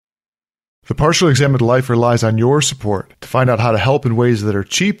The Partially Examined Life relies on your support. To find out how to help in ways that are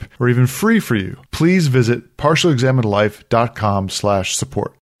cheap or even free for you, please visit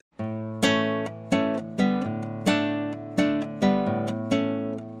partiallyexaminedlife.com/support.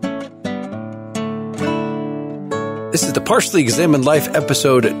 This is the Partially Examined Life,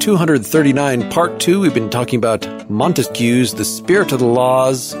 episode 239, part 2. We've been talking about Montesquieu's The Spirit of the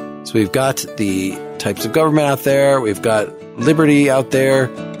Laws. So we've got the types of government out there. We've got liberty out there.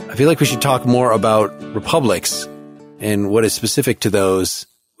 I feel like we should talk more about republics and what is specific to those.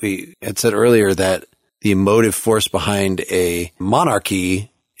 We had said earlier that the motive force behind a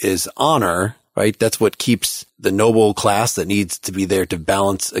monarchy is honor, right? That's what keeps the noble class that needs to be there to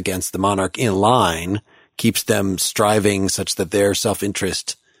balance against the monarch in line, keeps them striving such that their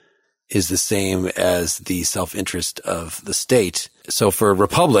self-interest is the same as the self-interest of the state. So for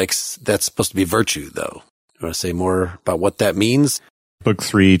republics, that's supposed to be virtue, though. You want to say more about what that means? Book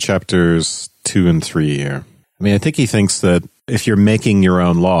 3, chapters 2 and 3 here. I mean, I think he thinks that if you're making your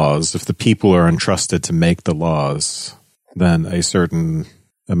own laws, if the people are entrusted to make the laws, then a certain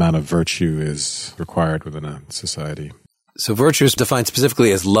amount of virtue is required within a society. So virtue is defined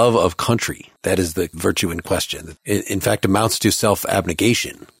specifically as love of country. That is the virtue in question. It, in fact, amounts to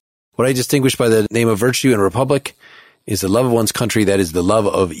self-abnegation. What I distinguish by the name of virtue in a republic is the love of one's country. That is the love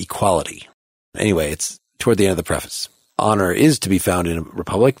of equality. Anyway, it's toward the end of the preface. Honor is to be found in a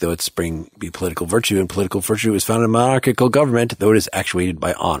republic, though its spring be political virtue, and political virtue is found in a monarchical government, though it is actuated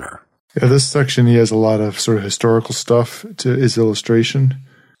by honor. Yeah, this section, he has a lot of sort of historical stuff to his illustration.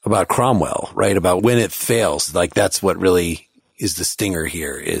 About Cromwell, right? About when it fails. Like, that's what really is the stinger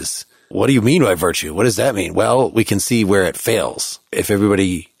here is, what do you mean by virtue? What does that mean? Well, we can see where it fails. If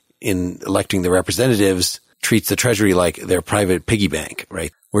everybody in electing the representatives treats the treasury like their private piggy bank,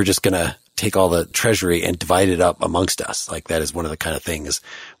 right? We're just going to take all the treasury and divide it up amongst us. Like, that is one of the kind of things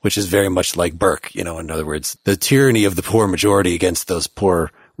which is very much like Burke, you know, in other words, the tyranny of the poor majority against those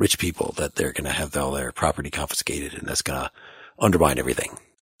poor rich people, that they're going to have all their property confiscated, and that's going to undermine everything.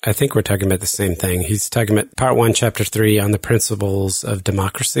 I think we're talking about the same thing. He's talking about part 1, chapter 3 on the principles of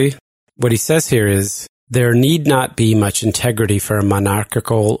democracy. What he says here is, there need not be much integrity for a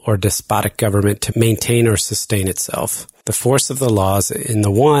monarchical or despotic government to maintain or sustain itself. The force of the laws in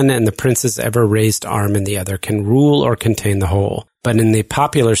the one and the prince's ever-raised arm in the other can rule or contain the whole. But in the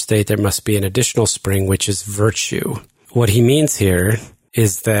popular state, there must be an additional spring, which is virtue. What he means here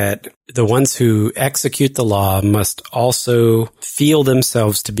is that the ones who execute the law must also feel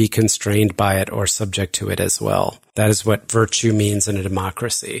themselves to be constrained by it or subject to it as well. That is what virtue means in a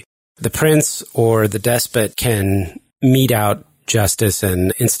democracy. The prince or the despot can mete out justice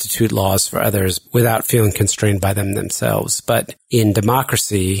and institute laws for others without feeling constrained by them themselves. But in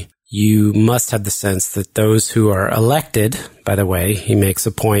democracy, you must have the sense that those who are elected, by the way, he makes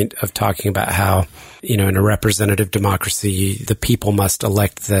a point of talking about how, you know, in a representative democracy, the people must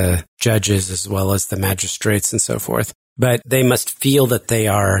elect the judges as well as the magistrates and so forth. But they must feel that they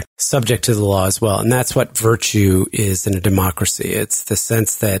are subject to the law as well. And that's what virtue is in a democracy. It's the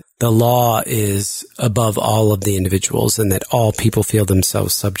sense that the law is above all of the individuals and that all people feel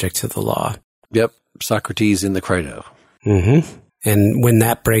themselves subject to the law. Yep. Socrates in the Crito. Mm-hmm. And when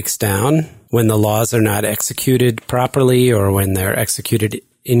that breaks down, when the laws are not executed properly or when they're executed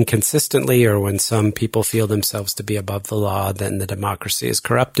inconsistently or when some people feel themselves to be above the law, then the democracy is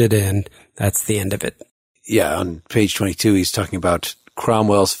corrupted and that's the end of it. Yeah, on page 22, he's talking about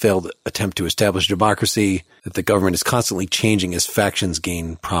Cromwell's failed attempt to establish democracy, that the government is constantly changing as factions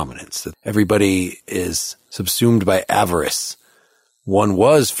gain prominence, that everybody is subsumed by avarice. One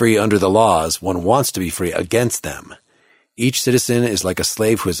was free under the laws, one wants to be free against them. Each citizen is like a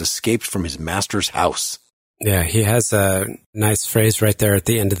slave who has escaped from his master's house. Yeah, he has a nice phrase right there at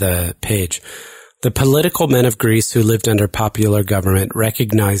the end of the page. The political men of Greece who lived under popular government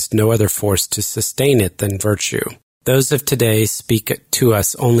recognized no other force to sustain it than virtue. Those of today speak to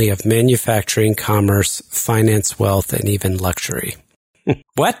us only of manufacturing, commerce, finance, wealth, and even luxury.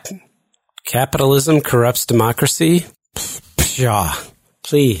 What? Capitalism corrupts democracy? Pshaw.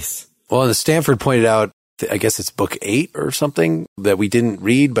 Please. Well, and Stanford pointed out, I guess it's book 8 or something that we didn't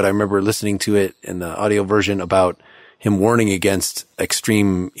read, but I remember listening to it in the audio version about him warning against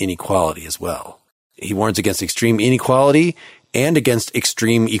extreme inequality as well. He warns against extreme inequality and against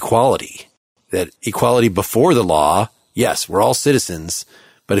extreme equality. That equality before the law, yes, we're all citizens,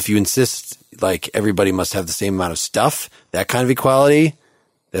 but if you insist like everybody must have the same amount of stuff, that kind of equality,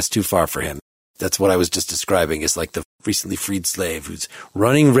 that's too far for him. That's what I was just describing, is like the recently freed slave who's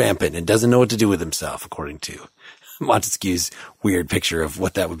running rampant and doesn't know what to do with himself, according to Montesquieu's weird picture of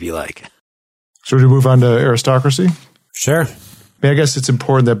what that would be like. So we move on to aristocracy? Sure. I guess it's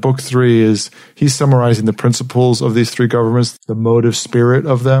important that book 3 he's summarizing the principles of these 3 governments, the motive spirit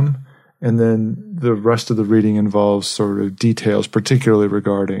of them, and then the rest of the reading involves sort of details, particularly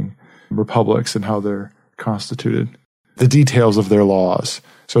regarding republics and how they're constituted, the details of their laws.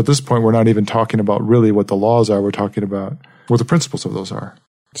 So at this point, we're not even talking about really what the laws are. We're talking about what the principles of those are.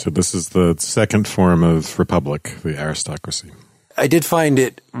 So this is the second form of republic, the aristocracy. I did find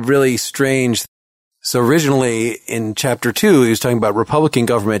it really strange. So originally in chapter 2, he was talking about Republican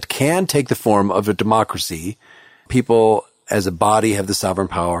government can take the form of a democracy. People as a body have the sovereign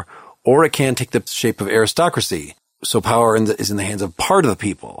power, or it can take the shape of aristocracy. So power is in the hands of part of the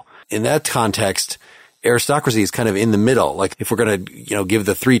people. In that context, aristocracy is kind of in the middle. Like if we're going to, give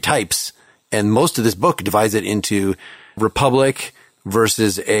the 3 types, and most of this book divides it into republic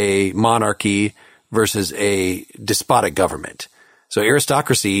versus a monarchy versus a despotic government. So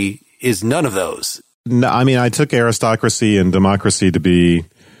aristocracy is none of those. No, I mean, I took aristocracy and democracy to be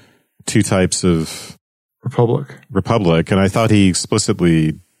 2 types of republic, and I thought he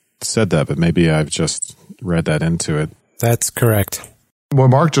explicitly said that, but maybe I've just read that into it. That's correct. What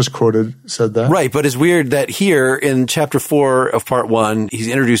Mark just quoted said that. Right, but it's weird that here in chapter 4 of part 1, he's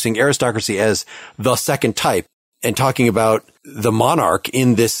introducing aristocracy as the second type and talking about the monarch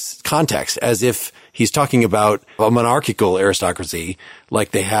in this context, as if he's talking about a monarchical aristocracy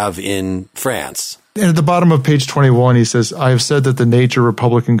like they have in France. And at the bottom of page 21, he says, I have said that the nature of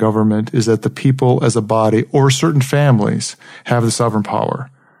Republican government is that the people as a body or certain families have the sovereign power.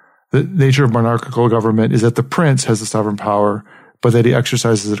 The nature of monarchical government is that the prince has the sovereign power, but that he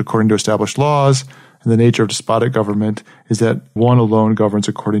exercises it according to established laws. And the nature of despotic government is that one alone governs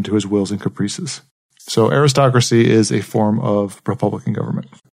according to his wills and caprices. So aristocracy is a form of Republican government.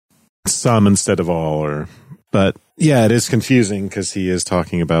 Some instead of all, but yeah, it is confusing because he is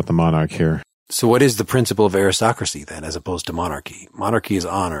talking about the monarch here. So what is the principle of aristocracy then, as opposed to monarchy? Monarchy is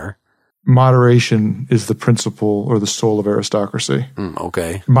honor. Moderation is the principle or the soul of aristocracy.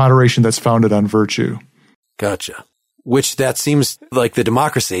 Okay. Moderation that's founded on virtue. Gotcha. Which that seems like the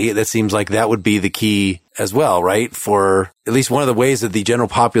democracy, that seems like that would be the key as well, right? For at least one of the ways that the general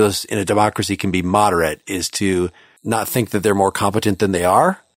populace in a democracy can be moderate is to not think that they're more competent than they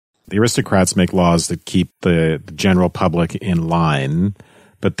are. The aristocrats make laws that keep the general public in line,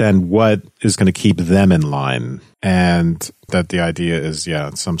 but then what is going to keep them in line? And that the idea is,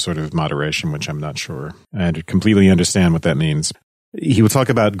 some sort of moderation, which I'm not sure. I completely understand what that means. He would talk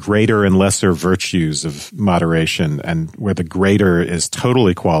about greater and lesser virtues of moderation, and where the greater is total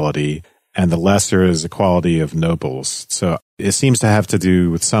equality and the lesser is equality of nobles. So it seems to have to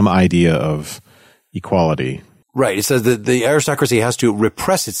do with some idea of equality. Right. It says that the aristocracy has to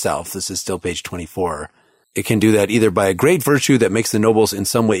repress itself. This is still page 24. It can do that either by a great virtue that makes the nobles in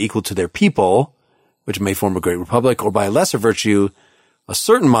some way equal to their people, which may form a great republic, or by a lesser virtue, a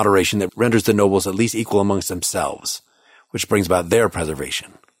certain moderation that renders the nobles at least equal amongst themselves, which brings about their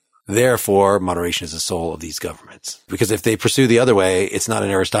preservation. Therefore, moderation is the soul of these governments. Because if they pursue the other way, it's not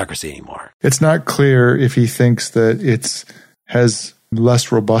an aristocracy anymore. It's not clear if he thinks that it has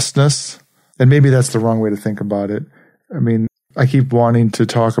less robustness, and maybe that's the wrong way to think about it. I mean, I keep wanting to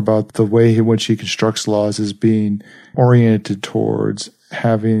talk about the way in which he constructs laws as being oriented towards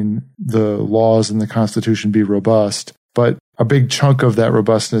having the laws and the Constitution be robust. But a big chunk of that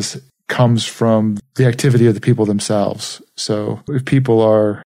robustness comes from the activity of the people themselves. So if people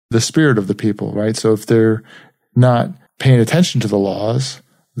are the spirit of the people, right? So if they're not paying attention to the laws,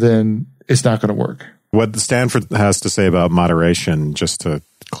 then it's not going to work. What Stanford has to say about moderation, just to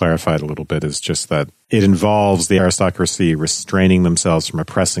clarify it a little bit, is just that it involves the aristocracy restraining themselves from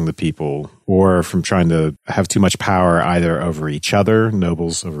oppressing the people or from trying to have too much power either over each other,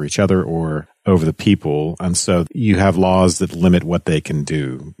 nobles over each other, or over the people. And so you have laws that limit what they can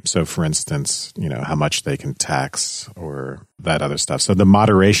do. So for instance, how much they can tax or that other stuff. So the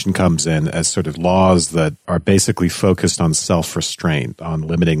moderation comes in as sort of laws that are basically focused on self-restraint, on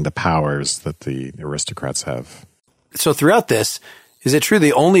limiting the powers that the aristocrats have. So throughout this, is it true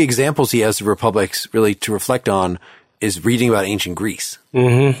the only examples he has of republics really to reflect on is reading about ancient Greece?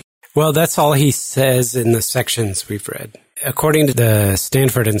 Mm-hmm. Well, that's all he says in the sections we've read. According to the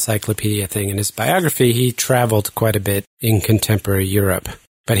Stanford Encyclopedia thing in his biography, he traveled quite a bit in contemporary Europe,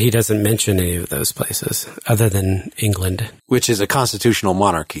 but he doesn't mention any of those places other than England. Which is a constitutional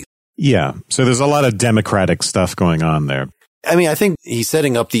monarchy. Yeah, so there's a lot of democratic stuff going on there. I mean, I think he's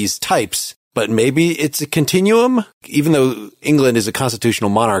setting up these types, but maybe it's a continuum. Even though England is a constitutional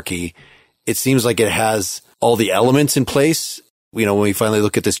monarchy, it seems like it has all the elements in place. When we finally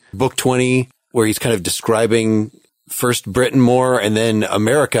look at this book 20, where he's kind of describing first Britain more and then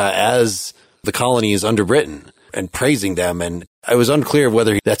America as the colonies under Britain. and praising them. And I was unclear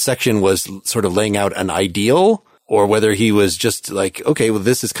whether that section was sort of laying out an ideal or whether he was just like, okay, well,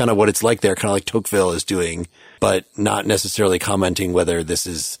 this is kind of what it's like there, kind of like Tocqueville is doing, but not necessarily commenting whether this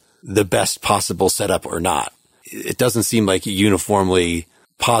is the best possible setup or not. It doesn't seem like uniformly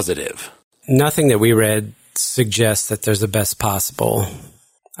positive. Nothing that we read suggests that there's a best possible,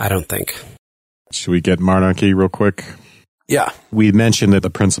 I don't think. Should we get monarchy real quick? Yeah. We mentioned that the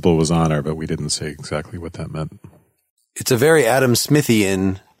principle was honor, but we didn't say exactly what that meant. It's a very Adam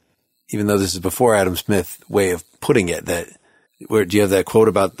Smithian, even though this is before Adam Smith, way of putting it. That where do you have that quote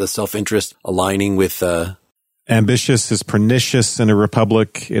about the self-interest aligning with ambitious is pernicious in a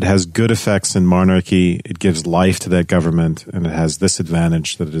republic. It has good effects in monarchy. It gives life to that government, and it has this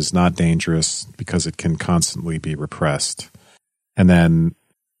advantage that it is not dangerous because it can constantly be repressed. And then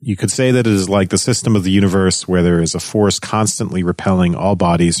you could say that it is like the system of the universe where there is a force constantly repelling all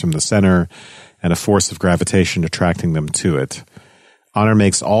bodies from the center and a force of gravitation attracting them to it. Honor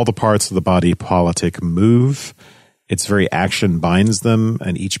makes all the parts of the body politic move. Its very action binds them,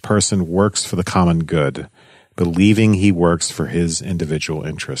 and each person works for the common good, believing he works for his individual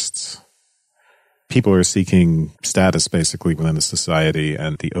interests. People are seeking status, basically, within a society,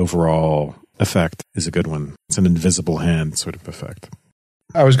 and the overall effect is a good one. It's an invisible hand sort of effect.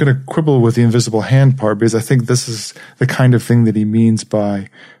 I was going to quibble with the invisible hand part because I think this is the kind of thing that he means by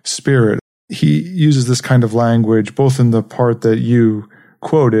spirit. He uses this kind of language both in the part that you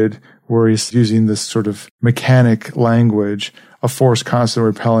quoted, where he's using this sort of mechanic language, a force constantly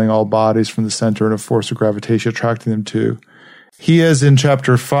repelling all bodies from the center and a force of gravitation attracting them to. He has, in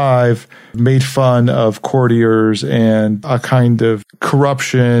chapter 5, made fun of courtiers and a kind of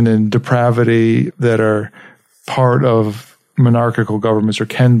corruption and depravity that are part of monarchical governments or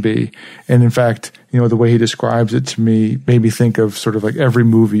can be. And in fact, the way he describes it to me made me think of sort of like every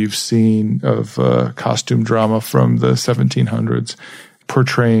movie you've seen of costume drama from the 1700s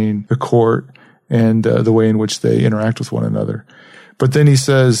portraying the court and the way in which they interact with one another. But then he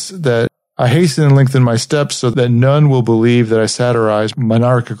says that I hasten and lengthen my steps so that none will believe that I satirize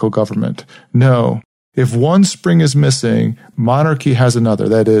monarchical government. No. If one spring is missing, monarchy has another.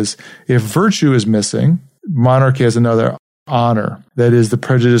 That is, if virtue is missing, monarchy has another. Honor, that is, the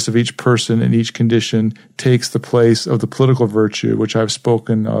prejudice of each person in each condition, takes the place of the political virtue, which I've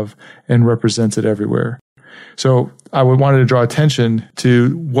spoken of and represents it everywhere. So I wanted to draw attention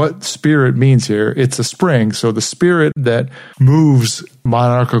to what spirit means here. It's a spring. So the spirit that moves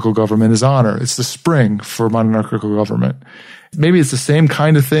monarchical government is honor. It's the spring for monarchical government. Maybe it's the same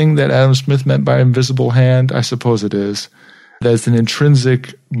kind of thing that Adam Smith meant by invisible hand. I suppose it is. That's an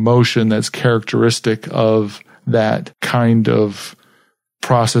intrinsic motion that's characteristic of that kind of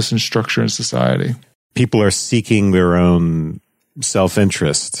process and structure in society. People are seeking their own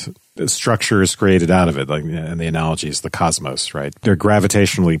self-interest. The structure is created out of it, like in the analogy is the cosmos, right? They're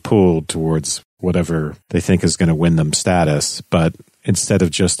gravitationally pulled towards whatever they think is going to win them status, but instead of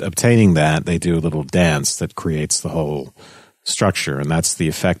just obtaining that, they do a little dance that creates the whole structure, and that's the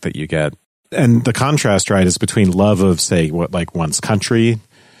effect that you get. And the contrast, right, is between love of, say, one's country,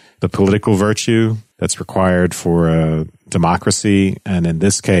 the political virtue that's required for a democracy, and in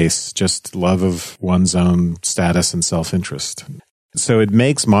this case, just love of one's own status and self-interest. So it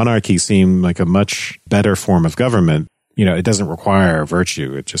makes monarchy seem like a much better form of government. It doesn't require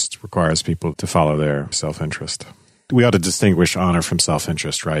virtue. It just requires people to follow their self-interest. We ought to distinguish honor from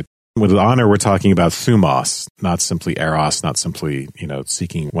self-interest, right? With honor, we're talking about thumos, not simply eros, not simply,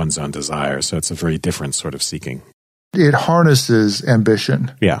 seeking one's own desire. So it's a very different sort of seeking. It harnesses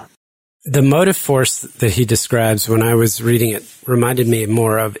ambition. Yeah. The motive force that he describes when I was reading it reminded me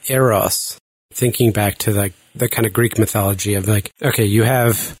more of eros, thinking back to the kind of Greek mythology of okay, you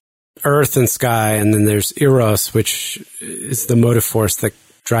have earth and sky, and then there's eros, which is the motive force that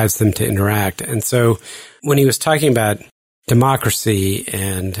drives them to interact. And so when he was talking about democracy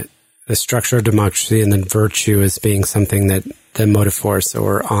and the structure of democracy and then virtue as being something that the motive force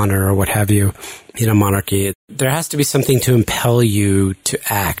or honor or what have you in a monarchy, there has to be something to impel you to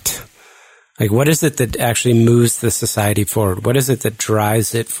act. What is it that actually moves the society forward? What is it that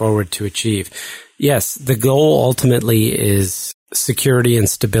drives it forward to achieve? Yes, the goal ultimately is security and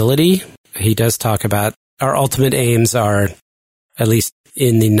stability. He does talk about our ultimate aims are, at least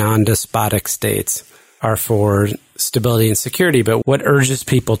in the non-despotic states, are for stability and security. But what urges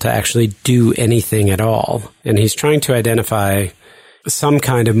people to actually do anything at all? And he's trying to identify some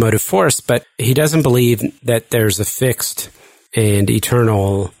kind of motive force, but he doesn't believe that there's a fixed and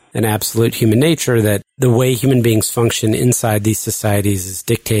eternal and absolute human nature, that the way human beings function inside these societies is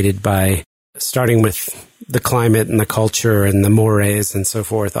dictated by, starting with the climate and the culture and the mores and so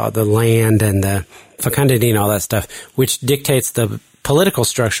forth, the land and the fecundity and all that stuff, which dictates the political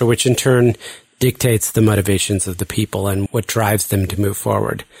structure, which in turn dictates the motivations of the people and what drives them to move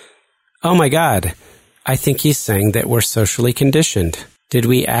forward. Oh my God, I think he's saying that we're socially conditioned. Did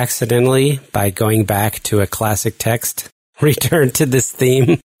we accidentally, by going back to a classic text, return to this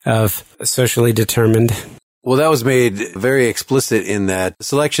theme of socially determined? Well, that was made very explicit in that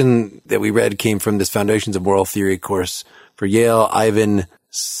selection that we read came from this Foundations of Moral Theory course for Yale, Ivan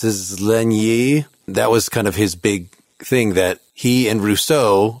Czeslenyi. That was kind of his big thing, that he and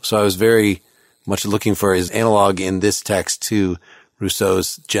Rousseau, so I was very much looking for his analog in this text to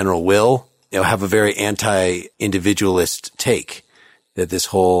Rousseau's general will, have a very anti-individualist take, that this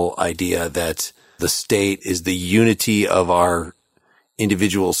whole idea that the state is the unity of our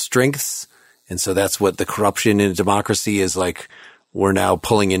individual strengths. And so that's what the corruption in a democracy is like. We're now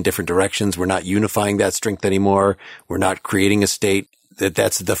pulling in different directions. We're not unifying that strength anymore. We're not creating a state.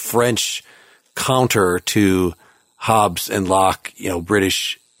 That's the French counter to Hobbes and Locke,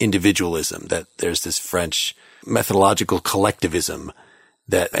 British individualism, that there's this French methodological collectivism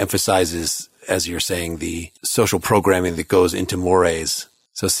that emphasizes, as you're saying, the social programming that goes into mores.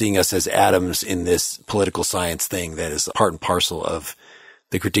 So seeing us as atoms in this political science thing that is part and parcel of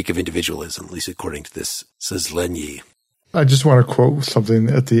the critique of individualism, at least according to this Czeslenyi. I just want to quote something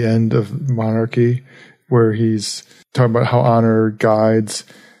at the end of Monarchy, where he's talking about how honor guides.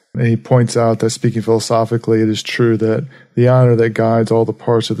 And he points out that, speaking philosophically, it is true that the honor that guides all the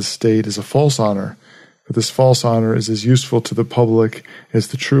parts of the state is a false honor. But this false honor is as useful to the public as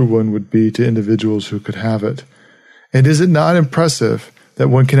the true one would be to individuals who could have it. And is it not impressive that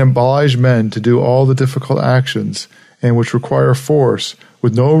one can oblige men to do all the difficult actions and which require force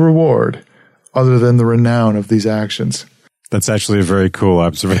with no reward other than the renown of these actions? That's actually a very cool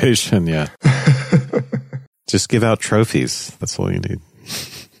observation, yeah. Just give out trophies. That's all you need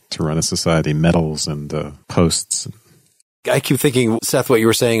to run a society, medals and posts. I keep thinking, Seth, what you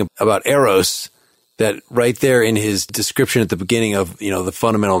were saying about Eros, that right there in his description at the beginning of, the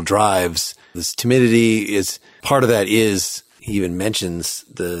fundamental drives, this timidity is, part of that is, he even mentions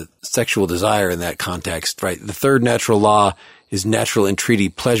the sexual desire in that context, right? The third natural law is natural entreaty,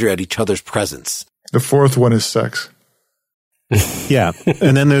 pleasure at each other's presence. The fourth one is sex. Yeah.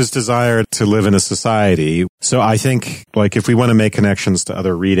 And then there's desire to live in a society. So I think, if we want to make connections to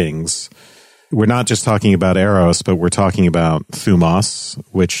other readings, we're not just talking about Eros, but we're talking about thumos,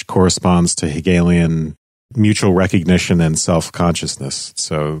 which corresponds to Hegelian mutual recognition and self-consciousness.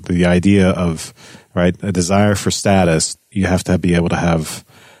 So the idea of, a desire for status, you have to be able to have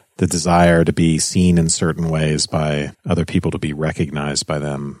the desire to be seen in certain ways by other people, to be recognized by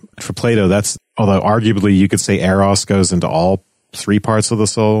them. For Plato, although arguably you could say Eros goes into all three parts of the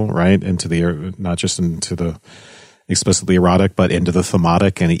soul, right? Not just into the explicitly erotic, but into the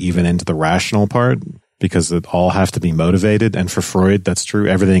thematic and even into the rational part, because it all have to be motivated. And for Freud, that's true.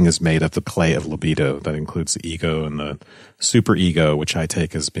 Everything is made of the clay of libido. That includes the ego and the superego, which I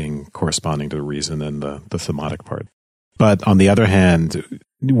take as being corresponding to the reason and the thematic part. But on the other hand,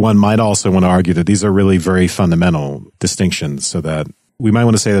 one might also want to argue that these are really very fundamental distinctions, so that we might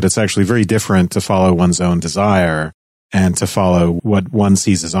want to say that it's actually very different to follow one's own desire and to follow what one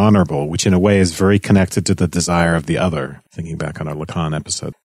sees as honorable, which in a way is very connected to the desire of the other, thinking back on our Lacan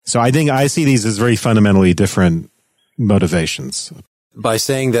episode. So I think I see these as very fundamentally different motivations. By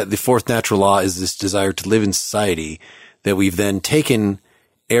saying that the fourth natural law is this desire to live in society, that we've then taken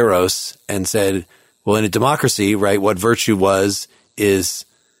Eros and said, well, in a democracy, what virtue is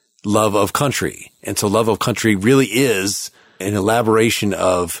love of country. And so love of country really is an elaboration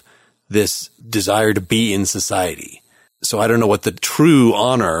of this desire to be in society. So I don't know what the true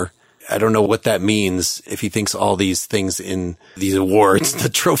honor, I don't know what that means if he thinks all these things in these awards, the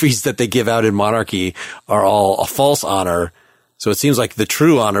trophies that they give out in Monarchy are all a false honor. So it seems like the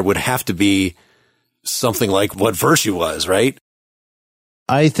true honor would have to be something like what virtue was, right?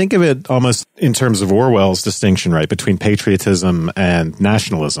 I think of it almost in terms of Orwell's distinction, between patriotism and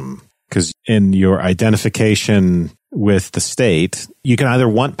nationalism. Because in your identification with the state, you can either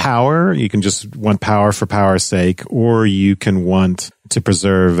want power, you can just want power for power's sake, or you can want to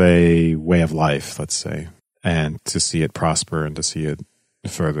preserve a way of life, let's say, and to see it prosper and to see it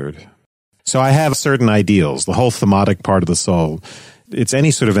furthered. So I have certain ideals. The whole thematic part of the soul, it's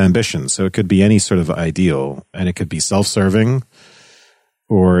any sort of ambition. So it could be any sort of ideal, and it could be self-serving,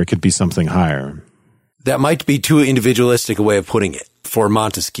 or it could be something higher. That might be too individualistic a way of putting it for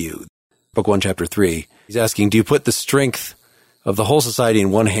Montesquieu. Book 1, Chapter 3. He's asking, do you put the strength of the whole society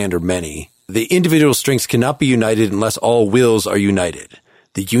in one hand or many? The individual strengths cannot be united unless all wills are united.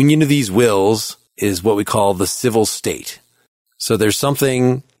 The union of these wills is what we call the civil state. So there's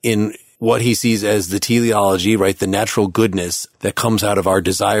something in what he sees as the teleology, right? The natural goodness that comes out of our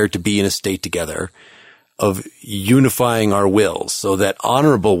desire to be in a state together, of unifying our wills. So that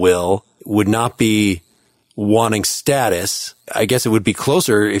honorable will would not be wanting status. I guess it would be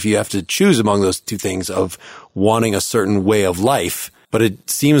closer if you have to choose among those two things of wanting a certain way of life. But it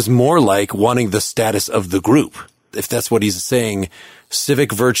seems more like wanting the status of the group. If that's what he's saying,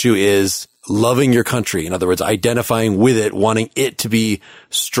 civic virtue is loving your country. In other words, identifying with it, wanting it to be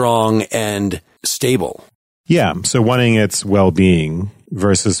strong and stable. Yeah. So wanting its well-being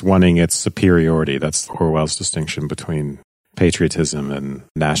versus wanting its superiority. That's Orwell's distinction between patriotism and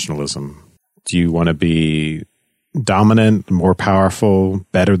nationalism. Do you want to be dominant, more powerful,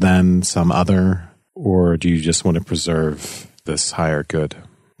 better than some other? Or do you just want to preserve this higher good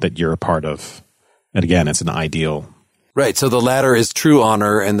that you're a part of? And again, it's an ideal. Right. So the latter is true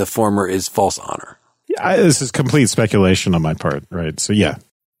honor and the former is false honor. Yeah, this is complete speculation on my part, right? So yeah.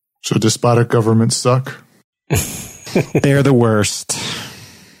 So despotic governments suck? They're the worst.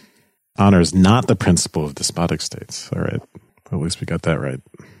 Honor is not the principle of despotic states. All right. At least we got that right.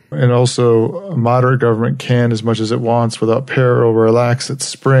 And also, a moderate government can, as much as it wants, without peril, relax its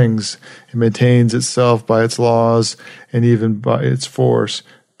springs. It maintains itself by its laws and even by its force.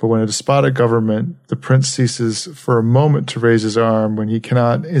 But when a despotic government, the prince ceases for a moment to raise his arm, when he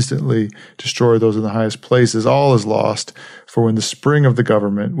cannot instantly destroy those in the highest places, all is lost. For when the spring of the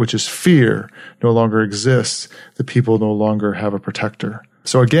government, which is fear, no longer exists, the people no longer have a protector.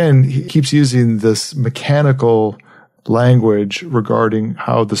 So again, he keeps using this mechanical language regarding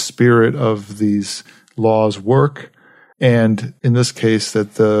how the spirit of these laws work. And in this case,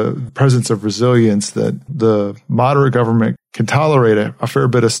 that the presence of resilience, that the moderate government can tolerate a fair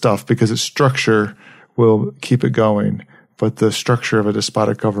bit of stuff because its structure will keep it going. But the structure of a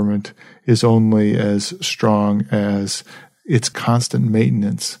despotic government is only as strong as its constant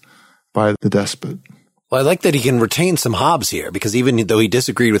maintenance by the despot. Well, I like that he can retain some Hobbes here, because even though he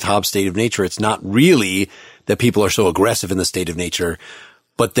disagreed with Hobbes' state of nature, it's not really that people are so aggressive in the state of nature,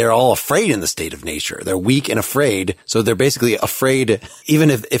 but they're all afraid in the state of nature. They're weak and afraid. So they're basically afraid, even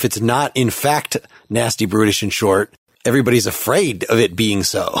if it's not in fact nasty, brutish, and short, everybody's afraid of it being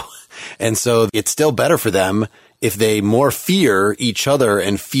so. And so it's still better for them if they more fear each other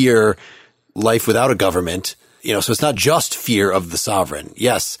and fear life without a government. You know, so it's not just fear of the sovereign.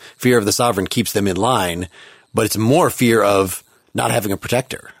 Yes, fear of the sovereign keeps them in line, but it's more fear of not having a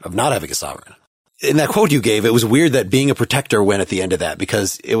protector, of not having a sovereign. In that quote you gave, it was weird that being a protector went at the end of that,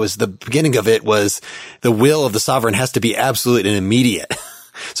 because it was the beginning of it was the will of the sovereign has to be absolute and immediate.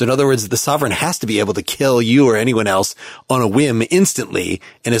 So in other words, the sovereign has to be able to kill you or anyone else on a whim instantly.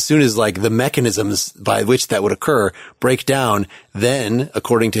 And as soon as like the mechanisms by which that would occur break down, then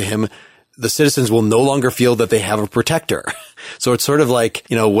according to him, the citizens will no longer feel that they have a protector. So it's sort of like,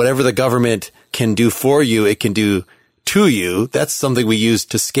 you know, whatever the government can do for you, it can do to you. That's something we use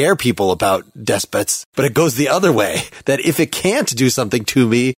to scare people about despots. But it goes the other way, that if it can't do something to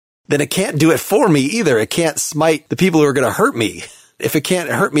me, then it can't do it for me either. It can't smite the people who are going to hurt me. If it can't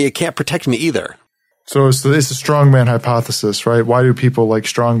hurt me, it can't protect me either. So it's a strongman hypothesis, right? Why do people like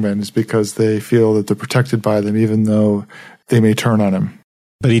strongmen? It's because they feel that they're protected by them, even though they may turn on him.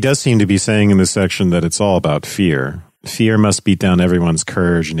 But he does seem to be saying in this section that it's all about fear. Fear must beat down everyone's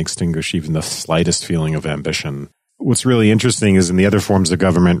courage and extinguish even the slightest feeling of ambition. What's really interesting is in the other forms of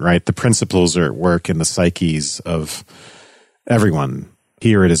government, right, the principles are at work in the psyches of everyone.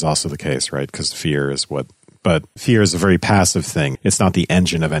 Here it is also the case, right, because fear is but fear is a very passive thing. It's not the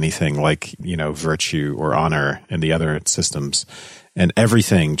engine of anything like, you know, virtue or honor in the other systems. And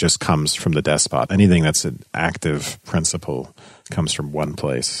everything just comes from the despot. Anything that's an active principle comes from one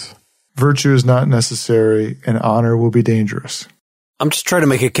place. Virtue is not necessary, and honor will be dangerous. I'm just trying to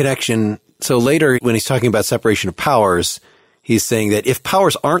make a connection. So later, when he's talking about separation of powers, he's saying that if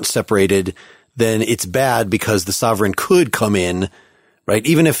powers aren't separated, then it's bad because the sovereign could come in, right?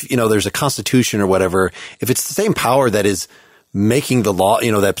 Even if, you know, there's a constitution or whatever, if it's the same power that is making the law,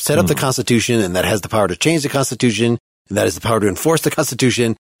 you know, that set up the constitution and that has the power to change the constitution, and that is the power to enforce the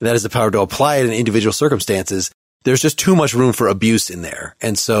constitution, and that is the power to apply it in individual circumstances, there's just too much room for abuse in there.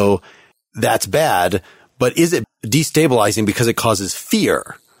 And so that's bad. But is it destabilizing because it causes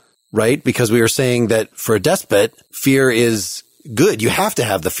fear, right? Because we were saying that for a despot, fear is good. You have to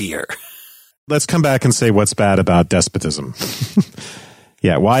have the fear. Let's come back and say what's bad about despotism.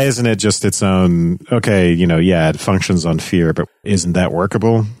 Yeah, why isn't it just its own, okay, you know, yeah, it functions on fear, but isn't that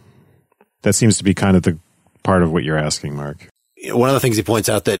workable? That seems to be kind of the part of what you're asking, Mark. One of the things he points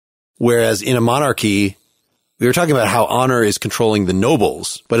out that whereas in a monarchy, we were talking about how honor is controlling the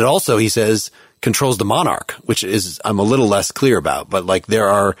nobles, but it also, he says, controls the monarch, which is, I'm a little less clear about, but like there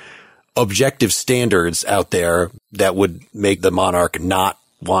are objective standards out there that would make the monarch not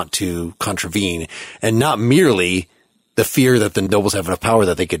want to contravene, and not merely the fear that the nobles have enough power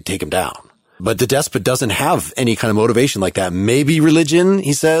that they could take him down. But the despot doesn't have any kind of motivation like that. Maybe religion,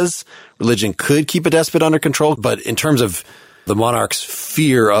 he says. Religion could keep a despot under control, but in terms of the monarch's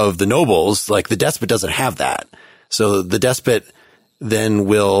fear of the nobles, like the despot doesn't have that. So the despot then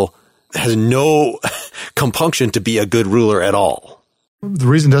has no compunction to be a good ruler at all. The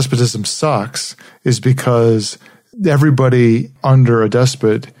reason despotism sucks is because everybody under a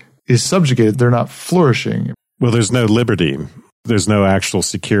despot is subjugated. They're not flourishing. Well, there's no liberty. There's no actual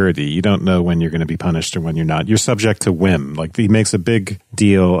security. You don't know when you're going to be punished or when you're not. You're subject to whim. Like, he makes a big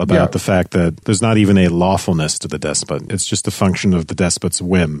deal about the fact that there's not even a lawfulness to the despot. It's just a function of the despot's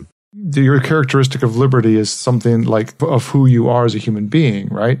whim. Your characteristic of liberty is something like of who you are as a human being,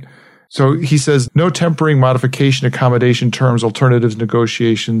 right? So he says, no tempering, modification, accommodation, terms, alternatives,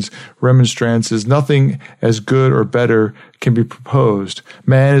 negotiations, remonstrances, nothing as good or better can be proposed.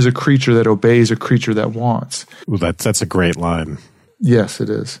 Man is a creature that obeys a creature that wants. Well, that's a great line. Yes, it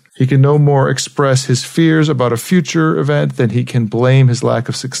is. He can no more express his fears about a future event than he can blame his lack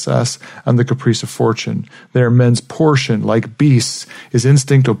of success on the caprice of fortune. They are men's portion, like beasts, is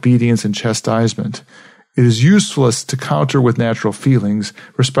instinct, obedience, and chastisement. It is useless to counter with natural feelings,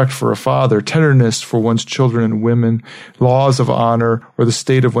 respect for a father, tenderness for one's children and women, laws of honor, or the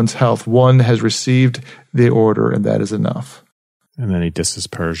state of one's health. One has received the order, and that is enough. And then he disses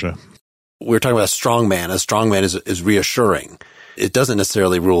Persia. We're talking about a strong man. A strong man is reassuring. It doesn't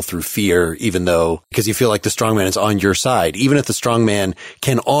necessarily rule through fear, because you feel like the strong man is on your side. Even if the strong man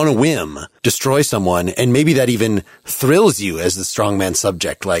can, on a whim, destroy someone, and maybe that even thrills you as the strong man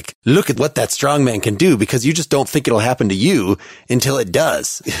subject. Like, look at what that strong man can do, because you just don't think it'll happen to you until it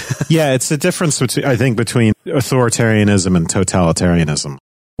does. Yeah, it's the difference, between authoritarianism and totalitarianism.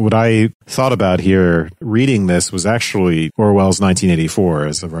 What I thought about here reading this was actually Orwell's 1984,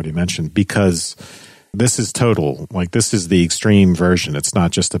 as I've already mentioned, because this is total. Like, this is the extreme version. It's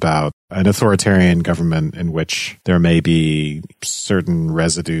not just about an authoritarian government in which there may be certain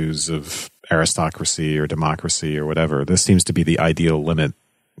residues of aristocracy or democracy or whatever. This seems to be the ideal limit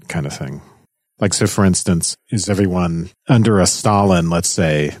kind of thing. Like, so for instance, is everyone under a Stalin, let's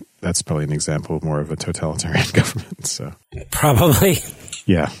say? That's probably an example of more of a totalitarian government. So probably.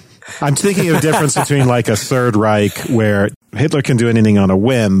 Yeah. I'm thinking of a difference between like a Third Reich where Hitler can do anything on a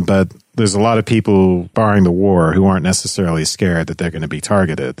whim, but there's a lot of people, barring the war, who aren't necessarily scared that they're going to be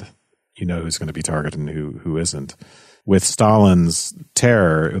targeted. You know who's going to be targeted and who isn't. With Stalin's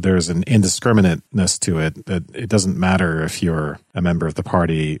terror, there's an indiscriminateness to it that it doesn't matter if you're a member of the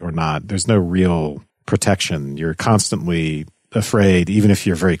party or not. There's no real protection. You're constantly afraid, even if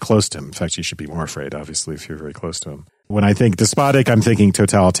you're very close to him. In fact, you should be more afraid, obviously, if you're very close to him. When I think despotic, I'm thinking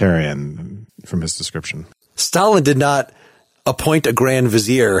totalitarian from his description. Stalin did not appoint a grand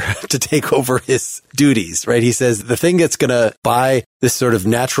vizier to take over his duties, right? He says the thing that's going to buy this sort of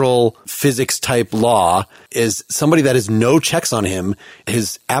natural physics type law is somebody that has no checks on him.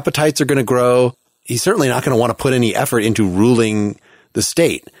 His appetites are going to grow. He's certainly not going to want to put any effort into ruling the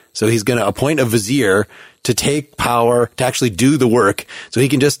state. So he's going to appoint a vizier to take power, to actually do the work, so he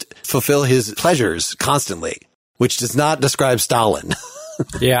can just fulfill his pleasures constantly, which does not describe Stalin.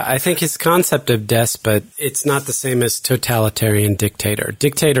 Yeah, I think his concept of despot, it's not the same as totalitarian dictator.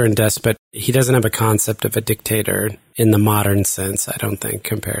 Dictator and despot, he doesn't have a concept of a dictator in the modern sense, I don't think,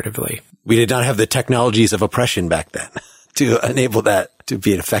 comparatively. We did not have the technologies of oppression back then to enable that to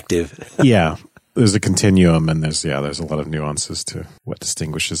be effective. Yeah. There's a continuum, and there's a lot of nuances to what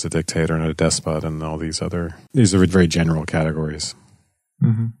distinguishes a dictator and a despot, and all these are very general categories.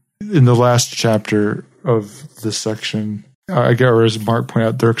 Mm-hmm. In the last chapter of this section, I get, or as Mark pointed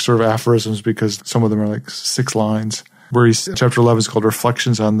out, they're sort of aphorisms because some of them are like 6 lines. Chapter 11 is called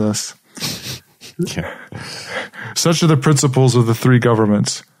Reflections on This. Yeah. Such are the principles of the 3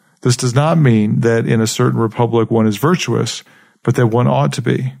 governments. This does not mean that in a certain republic one is virtuous, but that one ought to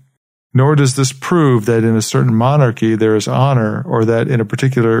be. Nor does this prove that in a certain monarchy there is honor, or that in a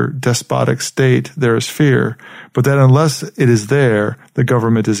particular despotic state there is fear, but that unless it is there, the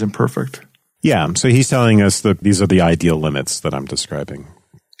government is imperfect. Yeah, so he's telling us that these are the ideal limits that I'm describing.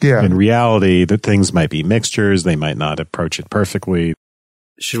 Yeah. In reality, that things might be mixtures, they might not approach it perfectly.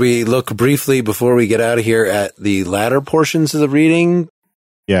 Should we look briefly before we get out of here at the latter portions of the reading?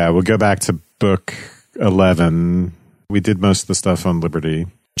 Yeah, we'll go back to book 11. We did most of the stuff on liberty.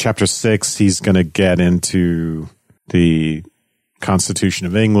 Chapter 6, he's going to get into the Constitution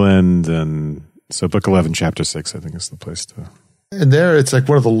of England. And so book 11, chapter 6, I think is the place to. And there it's like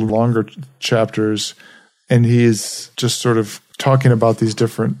one of the longer chapters. And he is just sort of talking about these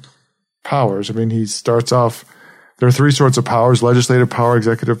different powers. I mean, he starts off, there are three sorts of powers: legislative power,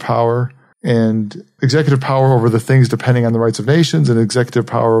 executive power, and executive power over the things depending on the rights of nations, and executive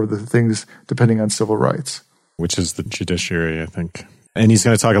power over the things depending on civil rights. Which is the judiciary, I think. And he's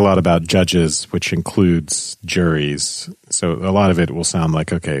going to talk a lot about judges, which includes juries. So a lot of it will sound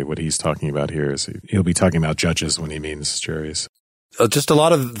like, okay, what he's talking about here is he'll be talking about judges when he means juries. Just a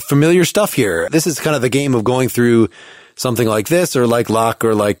lot of familiar stuff here. This is kind of the game of going through something like this, or like Locke,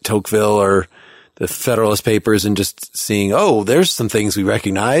 or like Tocqueville, or the Federalist Papers, and just seeing, oh, there's some things we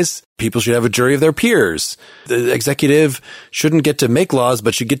recognize. People should have a jury of their peers. The executive shouldn't get to make laws,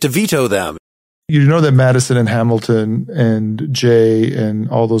 but should get to veto them. You know that Madison and Hamilton and Jay and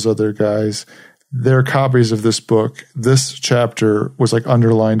all those other guys, their copies of this book, this chapter was like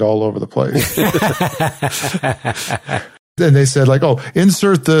underlined all over the place. And they said like, oh,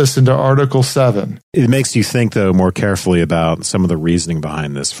 insert this into Article 7. It makes you think, though, more carefully about some of the reasoning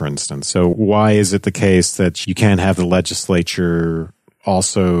behind this, for instance. So why is it the case that you can't have the legislature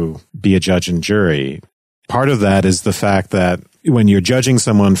also be a judge and jury? Part of that is the fact that when you're judging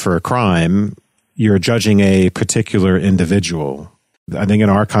someone for a crime, you're judging a particular individual. I think in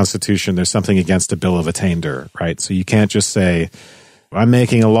our Constitution, there's something against a bill of attainder, right? So you can't just say, I'm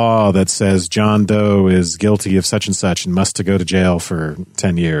making a law that says John Doe is guilty of such and must to go to jail for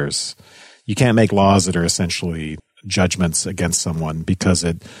 10 years. You can't make laws that are essentially judgments against someone because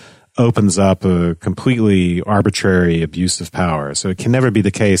it opens up a completely arbitrary abuse of power. So it can never be the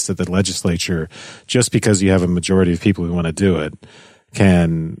case that the legislature, just because you have a majority of people who want to do it,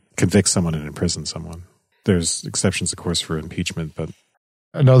 can convict someone and imprison someone. There's exceptions, of course, for impeachment, but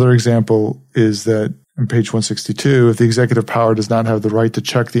another example is that on page 162, if the executive power does not have the right to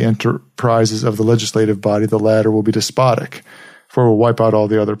check the enterprises of the legislative body, the latter will be despotic, for it will wipe out all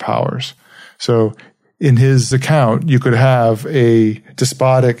the other powers. So in his account, you could have a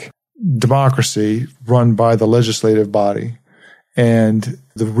despotic democracy run by the legislative body. And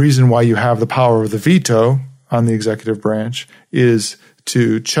the reason why you have the power of the veto on the executive branch is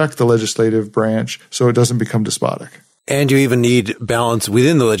to check the legislative branch so it doesn't become despotic. And you even need balance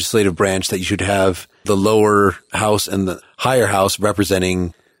within the legislative branch, that you should have the lower house and the higher house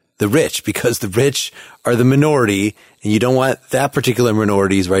representing the rich, because the rich are the minority and you don't want that particular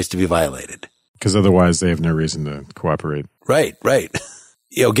minority's rights to be violated. Because otherwise they have no reason to cooperate. Right.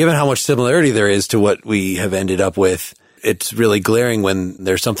 You know, given how much similarity there is to what we have ended up with, it's really glaring when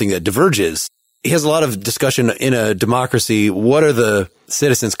there's something that diverges. He has a lot of discussion in a democracy. What are the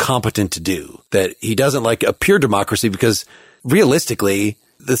citizens competent to do? That he doesn't like a pure democracy because realistically,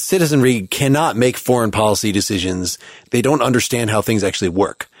 the citizenry cannot make foreign policy decisions. They don't understand how things actually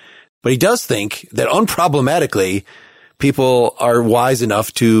work. But he does think that unproblematically, people are wise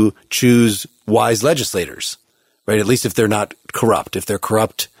enough to choose wise legislators, right? At least if they're not corrupt. If they're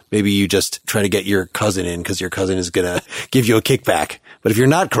corrupt, maybe you just try to get your cousin in because your cousin is going to give you a kickback. But if you're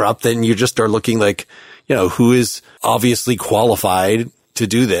not corrupt, then you just are looking like, you know, who is obviously qualified to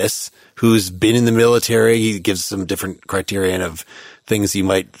do this, who's been in the military. He gives some different criterion of things you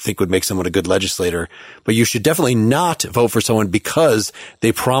might think would make someone a good legislator. But you should definitely not vote for someone because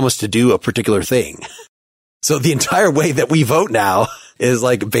they promise to do a particular thing. So the entire way that we vote now is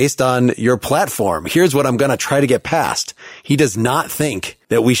like based on your platform. Here's what I'm going to try to get passed. He does not think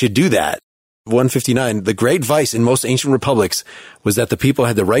that we should do that. 159, the great vice in most ancient republics was that the people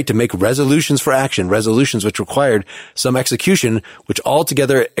had the right to make resolutions for action, resolutions which required some execution, which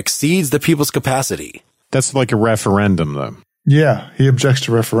altogether exceeds the people's capacity. That's like a referendum, though. Yeah, he objects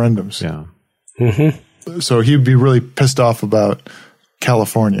to referendums. Yeah. Mm-hmm. So he'd be really pissed off about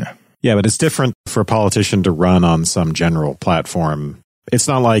California. Yeah, but it's different for a politician to run on some general platform. It's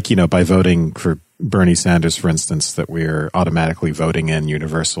not like, you know, by voting for Bernie Sanders, for instance, that we're automatically voting in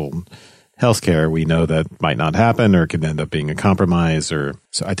universal healthcare. We know that might not happen or could end up being a compromise. So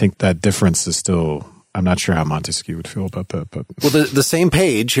I think that difference is still, I'm not sure how Montesquieu would feel about that. But well, the same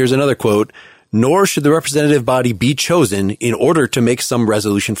page, here's another quote, nor should the representative body be chosen in order to make some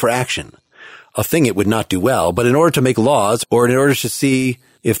resolution for action, a thing it would not do well, but in order to make laws or in order to see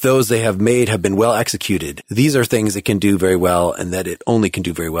if those they have made have been well executed. These are things it can do very well and that it only can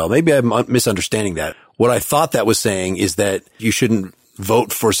do very well. Maybe I'm misunderstanding that. What I thought that was saying is that you shouldn't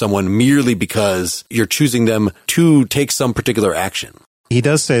vote for someone merely because you're choosing them to take some particular action. He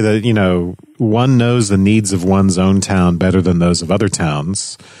does say that, you know, one knows the needs of one's own town better than those of other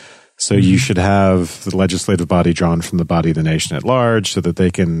towns. So you should have the legislative body drawn from the body of the nation at large so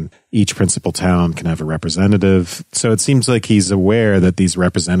that each principal town can have a representative. So it seems like he's aware that these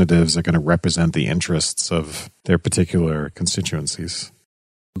representatives are going to represent the interests of their particular constituencies.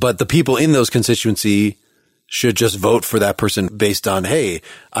 But the people in those constituencies should just vote for that person based on, hey,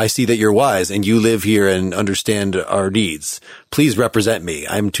 I see that you're wise and you live here and understand our needs. Please represent me.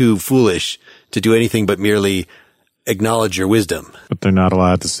 I'm too foolish to do anything but merely acknowledge your wisdom. But they're not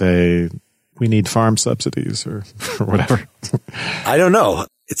allowed to say, we need farm subsidies or whatever. I don't know.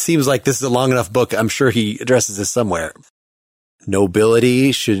 It seems like this is a long enough book. I'm sure he addresses this somewhere.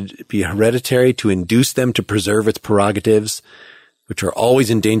 Nobility should be hereditary to induce them to preserve its prerogatives, which are always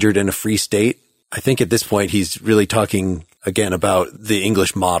endangered in a free state. I think at this point he's really talking again about the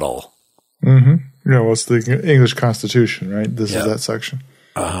English model. Mm-hmm. Yeah, well, it's the English Constitution, right? This is that section.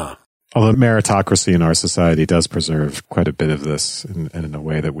 Uh-huh. Although meritocracy in our society does preserve quite a bit of this in a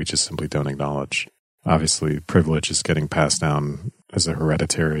way that we just simply don't acknowledge. Obviously, privilege is getting passed down as a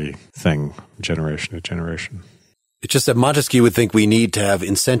hereditary thing, generation to generation. It's just that Montesquieu would think we need to have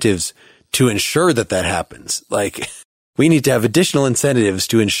incentives to ensure that that happens. Like, we need to have additional incentives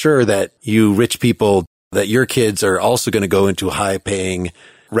to ensure that you rich people, that your kids are also going to go into high-paying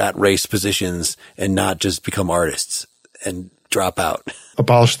rat race positions and not just become artists and drop out.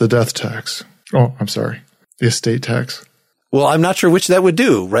 Abolish the death tax. Oh, I'm sorry. The estate tax. Well, I'm not sure which that would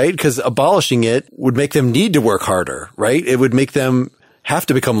do, right? Because abolishing it would make them need to work harder, right? It would make them have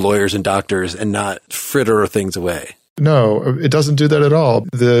to become lawyers and doctors and not fritter things away. No, it doesn't do that at all.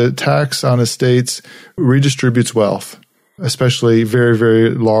 The tax on estates redistributes wealth, especially very,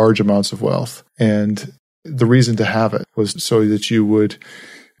 very large amounts of wealth. And the reason to have it was so that you would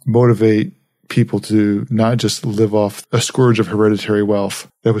motivate people to not just live off a scourge of hereditary wealth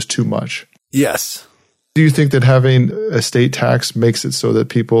that was too much. Yes. Do you think that having a estate tax makes it so that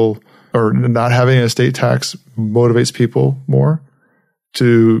people, or not having an estate tax motivates people more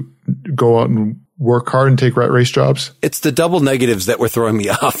to go out and work hard and take rat race jobs? It's the double negatives that were throwing me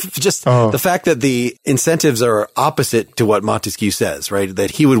off. Just the fact that the incentives are opposite to what Montesquieu says, right?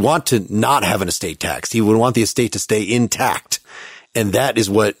 That he would want to not have an estate tax. He would want the estate to stay intact. And that is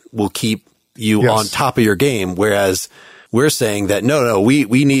what will keep you on top of your game. Whereas we're saying that, no, we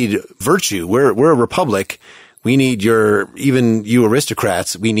need virtue. We're a republic. We need even you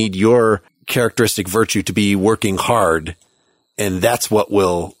aristocrats, we need your characteristic virtue to be working hard. And that's what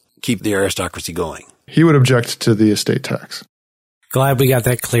will keep the aristocracy going. He would object to the estate tax. Glad we got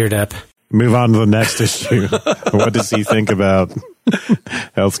that cleared up. Move on to the next issue. What does he think about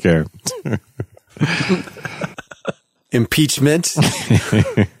healthcare? Impeachment.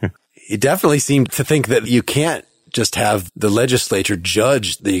 He definitely seemed to think that you can't just have the legislature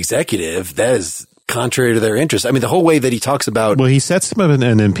judge the executive. That is contrary to their interests. I mean, the whole way that he talks about... Well, he sets him up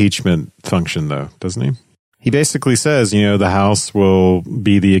an impeachment function, though, doesn't he? He basically says, the House will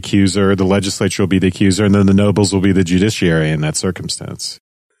be the accuser, the legislature will be the accuser, and then the nobles will be the judiciary in that circumstance.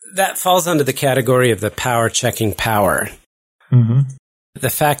 That falls under the category of the power-checking power. Mm-hmm. The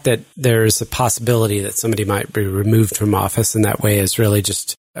fact that there's a possibility that somebody might be removed from office in that way is really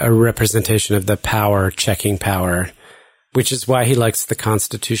just a representation of the power-checking power, which is why he likes the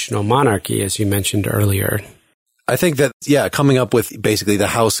constitutional monarchy, as you mentioned earlier. I think that, coming up with basically the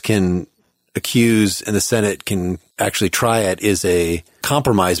House can accuse and the Senate can actually try it is a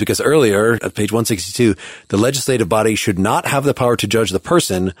compromise, because earlier at page 162, the legislative body should not have the power to judge the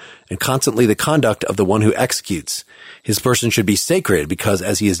person and constantly the conduct of the one who executes. His person should be sacred because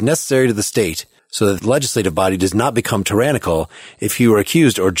as he is necessary to the state, so that the legislative body does not become tyrannical. If he were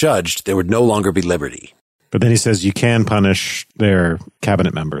accused or judged, there would no longer be liberty. But then he says you can punish their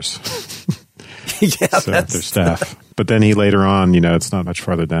cabinet members. Their staff. But then he later on, it's not much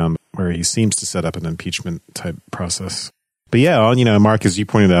farther down where he seems to set up an impeachment type process. But Mark, as you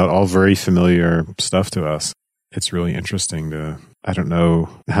pointed out, all very familiar stuff to us. It's really interesting I don't know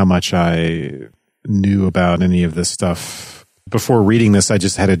how much I knew about any of this stuff. Before reading this, I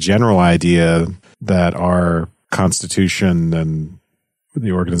just had a general idea that our Constitution and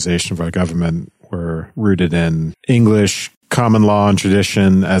the organization of our government were rooted in English common law and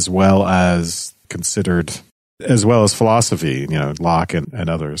tradition, as well as philosophy, Locke and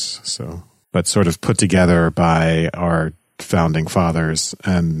others. So, but sort of put together by our founding fathers.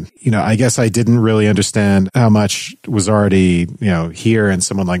 And, I guess I didn't really understand how much was already, here in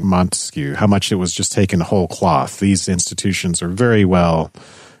someone like Montesquieu, how much it was just taken whole cloth. These institutions are very well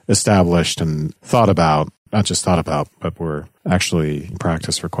established and thought about, not just thought about, but were actually in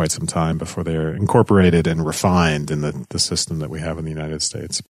practice for quite some time before they're incorporated and refined in the system that we have in the United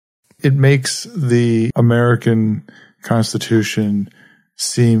States. It makes the American Constitution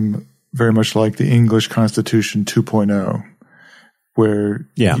seem very much like the English Constitution 2.0, where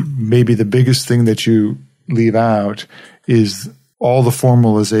maybe the biggest thing that you leave out is all the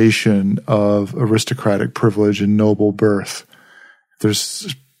formalization of aristocratic privilege and noble birth.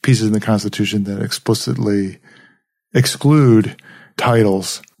 There's pieces in the Constitution that explicitly exclude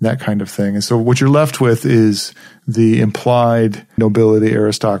titles, that kind of thing. And so what you're left with is the implied nobility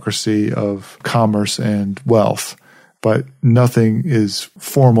aristocracy of commerce and wealth, but nothing is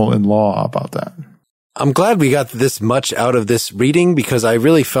formal in law about that. I'm glad we got this much out of this reading, because I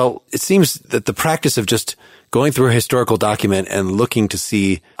really felt it seems that the practice of just going through a historical document and looking to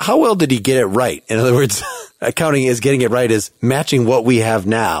see how well did he get it right. In other words, accounting is getting it right is matching what we have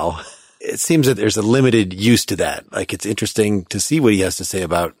now. It seems that there's a limited use to that. Like, it's interesting to see what he has to say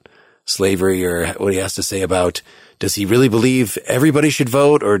about slavery, or what he has to say about, does he really believe everybody should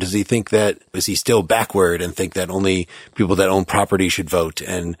vote, or does he think that, is he still backward and think that only people that own property should vote?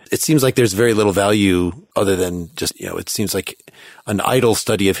 And it seems like there's very little value other than just, it seems like an idle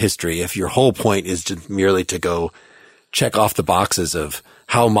study of history. If your whole point is just merely to go check off the boxes of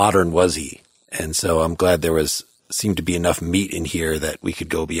how modern was he. And so I'm glad there seemed to be enough meat in here that we could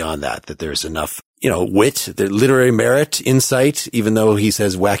go beyond that there's enough, wit, the literary merit, insight, even though he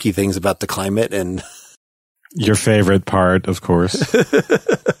says wacky things about the climate and your favorite part, of course.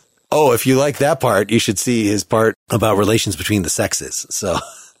 Oh, if you like that part, you should see his part about relations between the sexes. So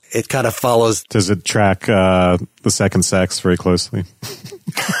it kind of follows. Does it track the second sex very closely?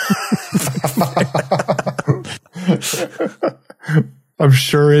 I'm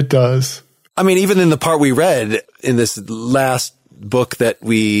sure it does. I mean, even in the part we read in this last book that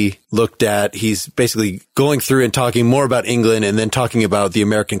we looked at, he's basically going through and talking more about England and then talking about the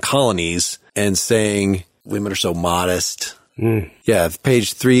American colonies and saying women are so modest. Yeah,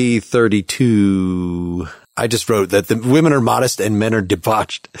 page 332. I just wrote that the women are modest and men are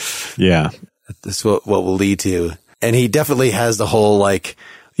debauched. Yeah. That's what will lead to. And he definitely has the whole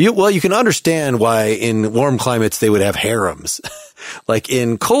you can understand why in warm climates they would have harems. Like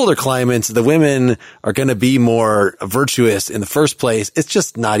in colder climates, the women are going to be more virtuous in the first place. It's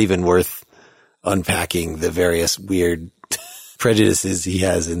just not even worth unpacking the various weird prejudices he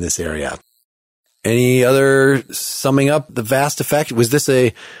has in this area. Any other summing up the vast effect? Was this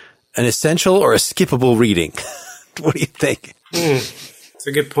an essential or a skippable reading? What do you think? It's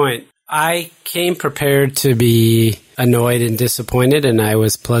a good point. I came prepared to be annoyed and disappointed, and I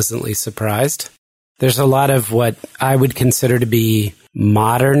was pleasantly surprised. There's a lot of what I would consider to be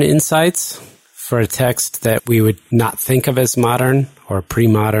modern insights for a text that we would not think of as modern or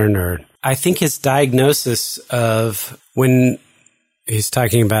pre-modern. Or I think his diagnosis of when he's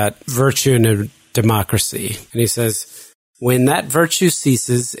talking about virtue in a democracy, and he says, when that virtue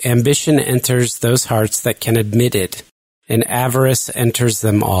ceases, ambition enters those hearts that can admit it, and avarice enters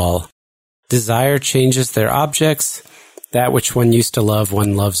them all. Desire changes their objects. That which one used to love,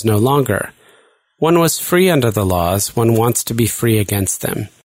 one loves no longer. One was free under the laws, one wants to be free against them.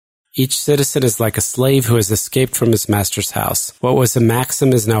 Each citizen is like a slave who has escaped from his master's house. What was a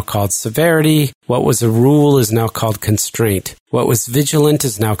maxim is now called severity. What was a rule is now called constraint. What was vigilant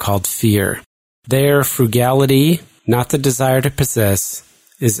is now called fear. There, frugality, not the desire to possess,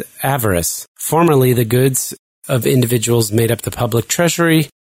 is avarice. Formerly, the goods of individuals made up the public treasury.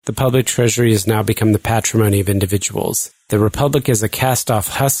 The public treasury has now become the patrimony of individuals. The republic is a cast-off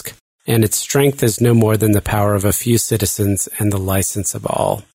husk, and its strength is no more than the power of a few citizens and the license of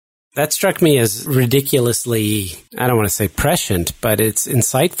all. That struck me as ridiculously, I don't want to say prescient, but it's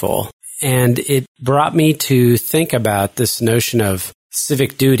insightful. And it brought me to think about this notion of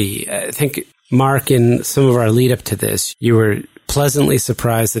civic duty. I think, Mark, in some of our lead up to this, you were pleasantly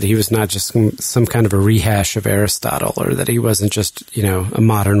surprised that he was not just some kind of a rehash of Aristotle, or that he wasn't just, a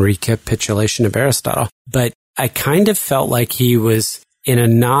modern recapitulation of Aristotle. But I kind of felt like he was, in a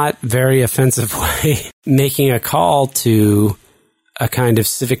not very offensive way, making a call to a kind of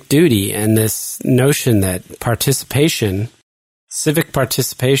civic duty, and this notion that civic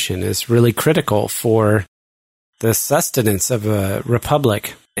participation is really critical for the sustenance of a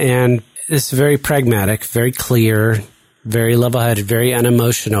republic. And it's very pragmatic, very clear, very level-headed, very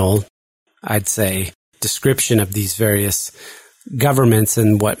unemotional, I'd say, description of these various governments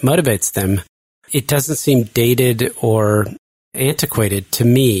and what motivates them. It doesn't seem dated or antiquated to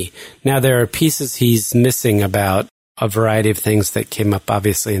me. Now, there are pieces he's missing about a variety of things that came up,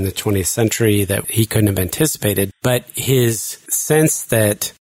 obviously, in the 20th century that he couldn't have anticipated. But his sense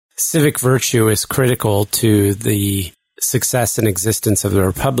that civic virtue is critical to the success and existence of the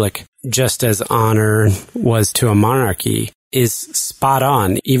republic, just as honor was to a monarchy, is spot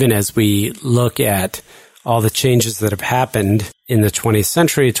on, even as we look at all the changes that have happened in the 20th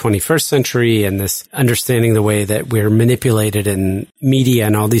century, 21st century, and this understanding the way that we're manipulated in media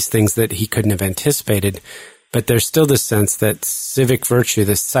and all these things that he couldn't have anticipated. But there's still this sense that civic virtue,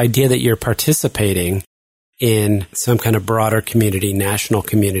 this idea that you're participating in some kind of broader community, national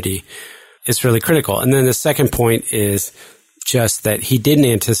community, is really critical. And then the second point is just that he didn't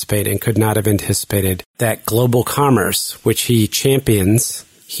anticipate and could not have anticipated that global commerce, which he champions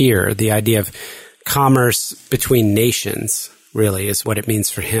here, the idea of commerce between nations, really is what it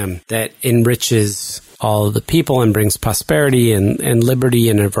means for him, that enriches all of the people and brings prosperity and liberty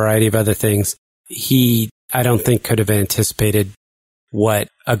and a variety of other things. He, I don't think, could have anticipated what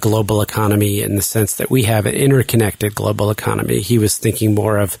a global economy in the sense that we have an interconnected global economy. He was thinking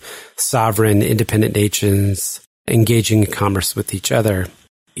more of sovereign, independent nations engaging in commerce with each other.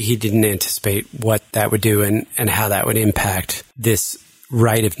 He didn't anticipate what that would do and how that would impact this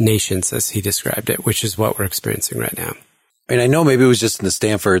right of nations, as he described it, which is what we're experiencing right now. And I know maybe it was just in the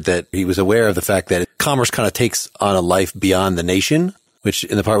Stanford that he was aware of the fact that commerce kind of takes on a life beyond the nation, which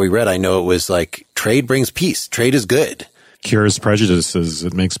in the part we read, I know it was like trade brings peace. Trade is good. Cures prejudices.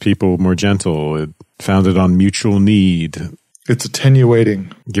 It makes people more gentle. It founded on mutual need. It's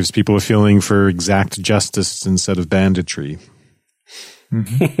attenuating. Gives people a feeling for exact justice instead of banditry.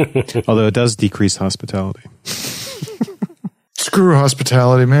 Mm-hmm. Although it does decrease hospitality. Screw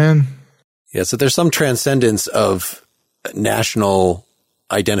hospitality, man. Yeah, so there's some transcendence of national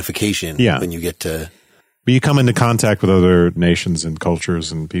identification when you get to... But you come into contact with other nations and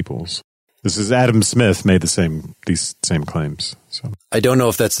cultures and peoples. This is Adam Smith made these same claims. So I don't know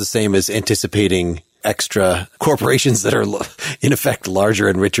if that's the same as anticipating extra corporations that are in effect larger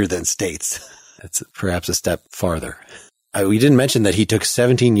and richer than states. That's perhaps a step farther. We didn't mention that he took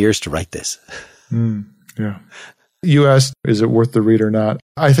 17 years to write this. Yeah. You asked, is it worth the read or not?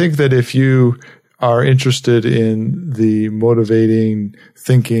 I think that if you are interested in the motivating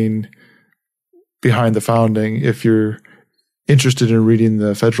thinking behind the founding, if you're interested in reading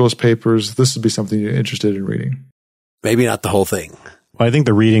the Federalist Papers, this would be something you're interested in reading. Maybe not the whole thing. Well, I think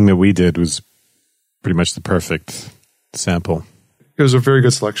the reading that we did was pretty much the perfect sample. It was a very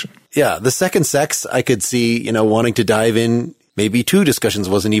good selection. Yeah. The second sex, I could see, wanting to dive in. Maybe 2 discussions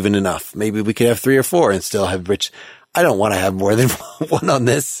wasn't even enough. Maybe we could have 3 or 4 and still have rich. I don't want to have more than one on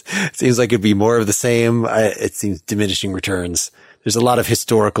this. It seems like it'd be more of the same. It seems diminishing returns. There's a lot of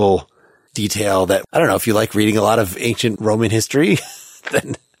historical detail that, I don't know, if you like reading a lot of ancient Roman history,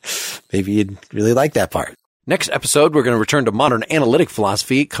 then maybe you'd really like that part. Next episode, we're going to return to modern analytic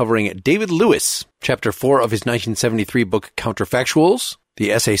philosophy, covering David Lewis, chapter 4 of his 1973 book, Counterfactuals,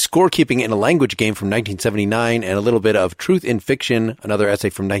 the essay Scorekeeping in a Language Game from 1979, and a little bit of Truth in Fiction, another essay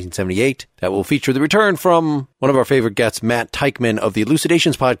from 1978, that will feature the return from one of our favorite guests, Matt Teichman of the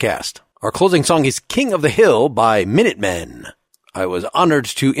Elucidations podcast. Our closing song is King of the Hill by Minutemen. I was honored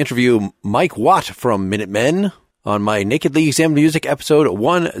to interview Mike Watt from Minutemen on my Nakedly Examined Music episode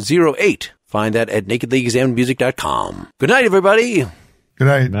 108. Find that at nakedlyexaminedmusic.com. Good night, everybody. Good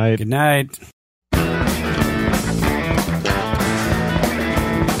night. Good night. Good night.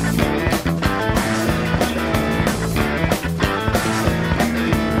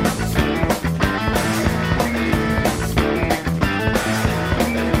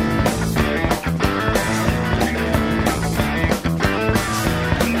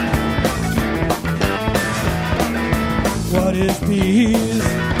 What is peace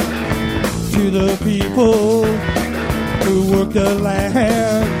to the people who work the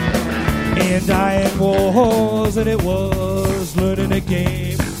land and die in wars? And it was learning a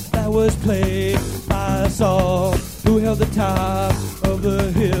game that was played by Saul, who held the top of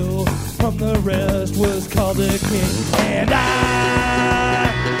the hill from the rest, was called the king. And I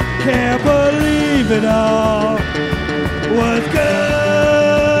can't believe it all was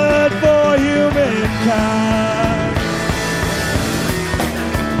good for humankind.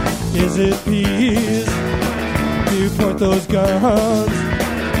 Is it peace to point those guns?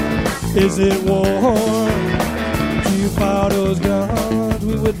 Is it war to fire those guns?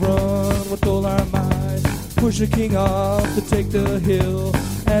 We would run with all our might, push the king off to take the hill,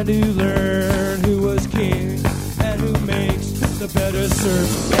 and to learn who was king and who makes the better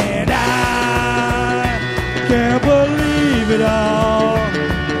servant. And I can't believe it all